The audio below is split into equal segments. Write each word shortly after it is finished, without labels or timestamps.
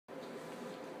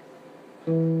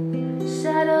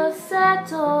Shadows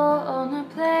settle on the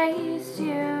place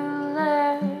you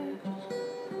left.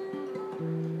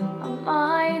 Our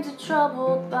minds are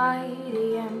troubled by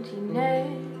the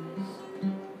emptiness.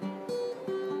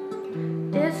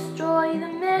 Destroy the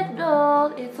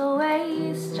middle, it's a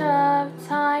waste of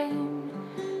time.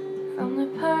 From the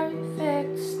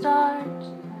perfect start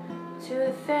to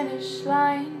the finish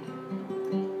line.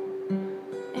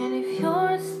 And if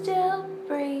you're still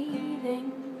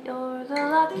breathing, you're the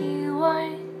lucky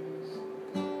ones.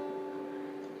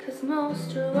 'Cause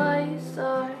most of us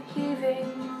are heaving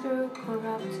through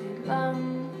corrupted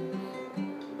lungs,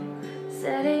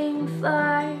 setting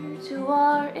fire to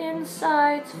our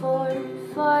insides for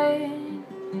fun,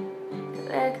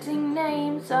 collecting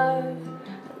names of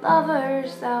the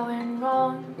lovers that went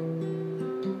wrong,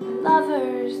 the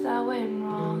lovers that went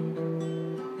wrong.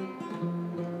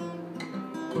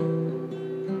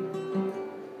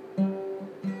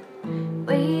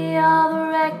 We are the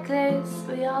reckless,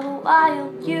 we are the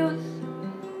wild youth,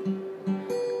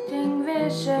 seeing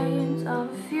visions of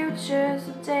futures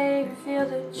that they reveal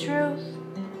the truth,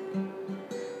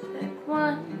 that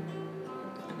one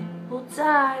will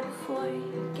die before he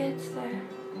gets there.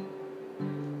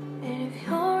 And if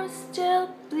you're still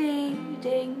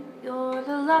bleeding, you're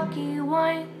the lucky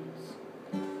ones.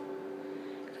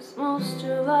 'Cause most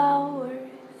of our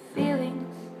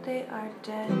feelings, they are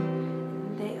dead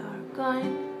and they are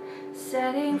gone,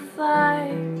 setting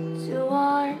fire to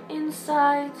our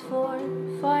insides for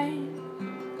fun.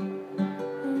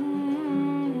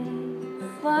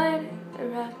 Flood that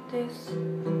wrecked this,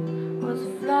 was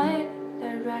a flood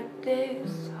that wrecked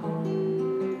this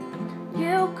home.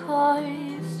 You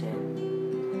caused it,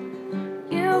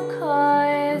 you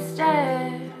caused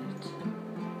it.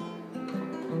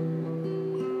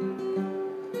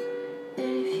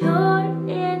 And if you're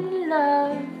in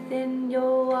love, then you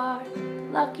are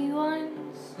lucky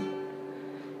ones.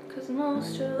 'Cause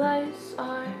most of us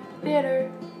are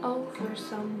bitter over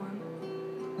someone,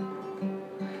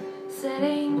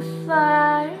 setting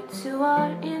fire to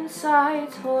our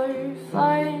insides for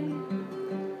fun,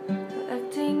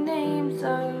 collecting names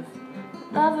of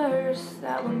lovers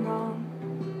that went wrong,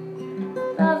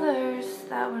 lovers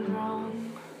that went wrong.